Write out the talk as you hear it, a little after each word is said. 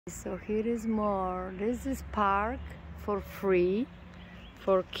So here is more. This is park for free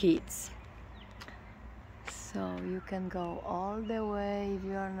for kids. So you can go all the way if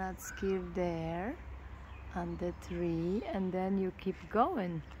you are not scared there on the tree, and then you keep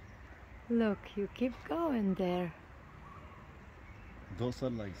going. Look, you keep going there. Those are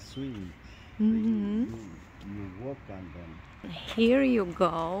like swings. Mm-hmm. You walk on them. Here you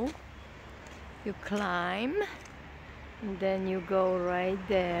go. You climb, and then you go right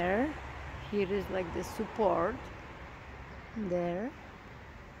there. Here is like the support. There.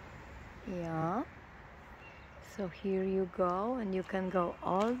 Yeah. So here you go, and you can go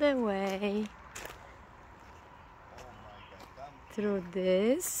all the way through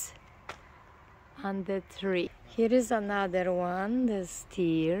this on the tree. Here is another one, the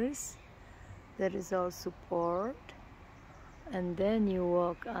stairs. There is all support, and then you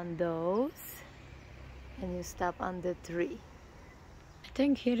walk on those and you stop on the tree. I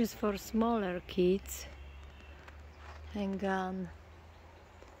think here is for smaller kids. Hang on.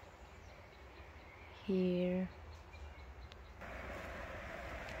 Here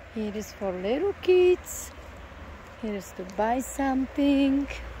is for little kids. Here is to buy something.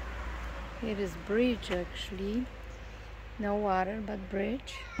 Here is bridge actually. No water, but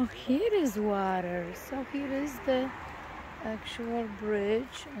bridge. Oh, here is water. So here is the actual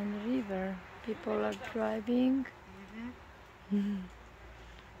bridge and river. People are driving.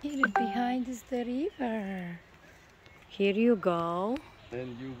 Here behind is the river. Here you go.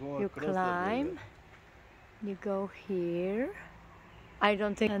 And you go You across climb. You go here. I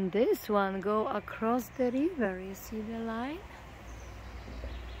don't think. And this one go across the river. You see the line?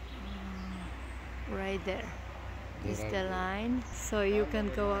 Right there is the line. So you can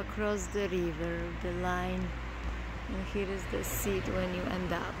go across the river, the line. And here is the seat when you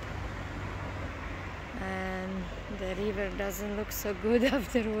end up. And the river doesn't look so good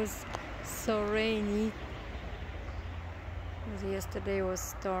after it was so rainy. Yesterday was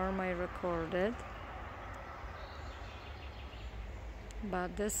storm, I recorded.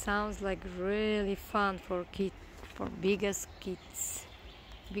 But this sounds like really fun for kids, for bigger kids.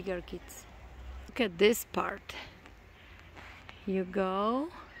 Look at this part. You go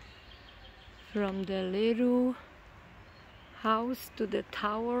from the little house to the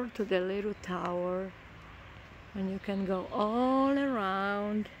tower, to the little tower, and you can go all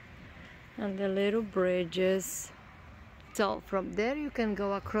around on the little bridges. So from there you can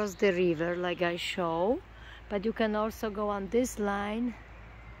go across the river like I show, but you can also go on this line.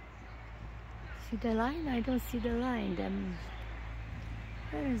 See the line? I don't see the line.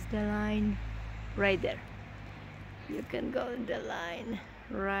 Where is the line? Right there. You can go in the line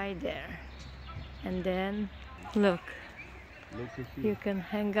right there. And then look. You can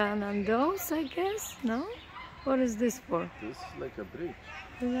hang on those, I guess, no? What is this for? This is like a bridge.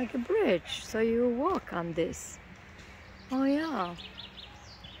 It's like a bridge, so you walk on this. Oh yeah.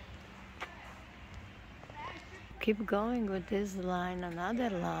 Keep going with this line, another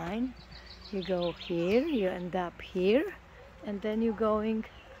line. You go here, you end up here, and then you're going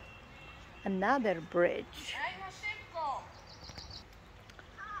another bridge.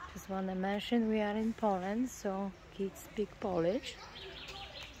 Just want to mention we are in Poland, so kids speak Polish.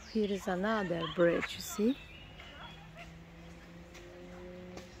 Here is another bridge, you see?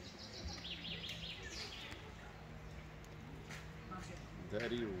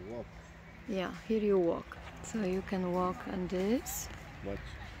 There you walk. Yeah, here you walk. So you can walk on this. Watch.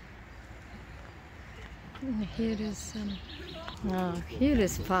 And here is some. Oh, here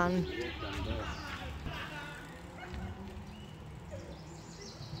is fun.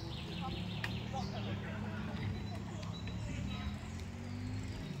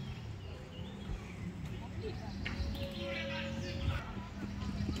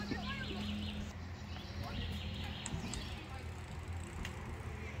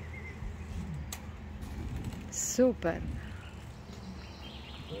 Super.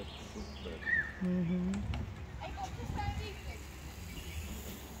 That's super. Mm-hmm.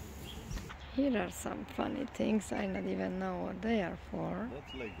 Here are some funny things. I don't even know what they are for.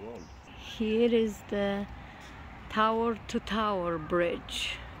 That's like gold. Here is the tower to tower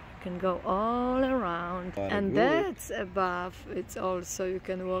bridge. You can go all around. And that's above. It's also, you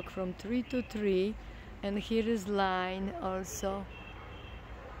can walk from tree to tree. And here is line also.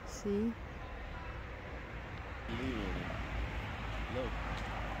 See? Look.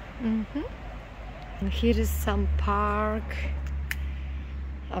 Mm-hmm. And here is some park.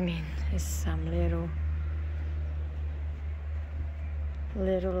 I mean, it's some little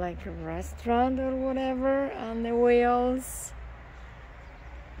like a restaurant or whatever on the wheels.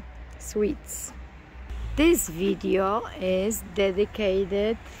 Sweets. this video is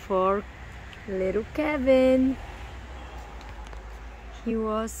dedicated for little Kevin. He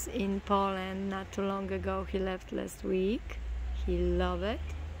was in Poland not too long ago. He left last week. He loved it.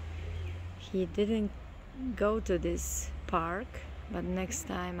 He didn't go to this park, but next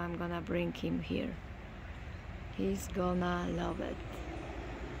time I'm gonna bring him here. He's gonna love it.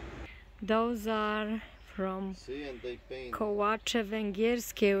 Those are from See, and they paint. kołacze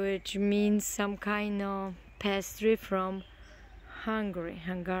węgierskie, which means some kind of pastry from Hungary.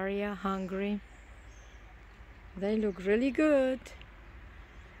 They look really good.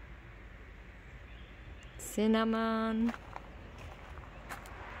 Cinnamon,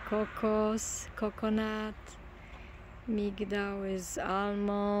 coconut, migdal is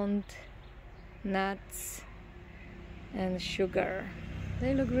almond, nuts, and sugar.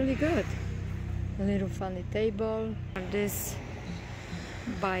 They look really good. A little funny table. And these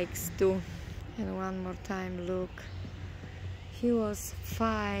bikes too. And one more time, look. He was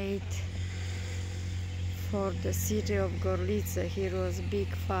fight for the city of Gorlice. Here was big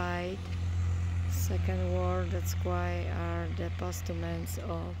fight. Second war, that's why are the postuments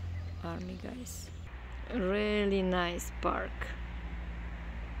of army guys. Really nice park.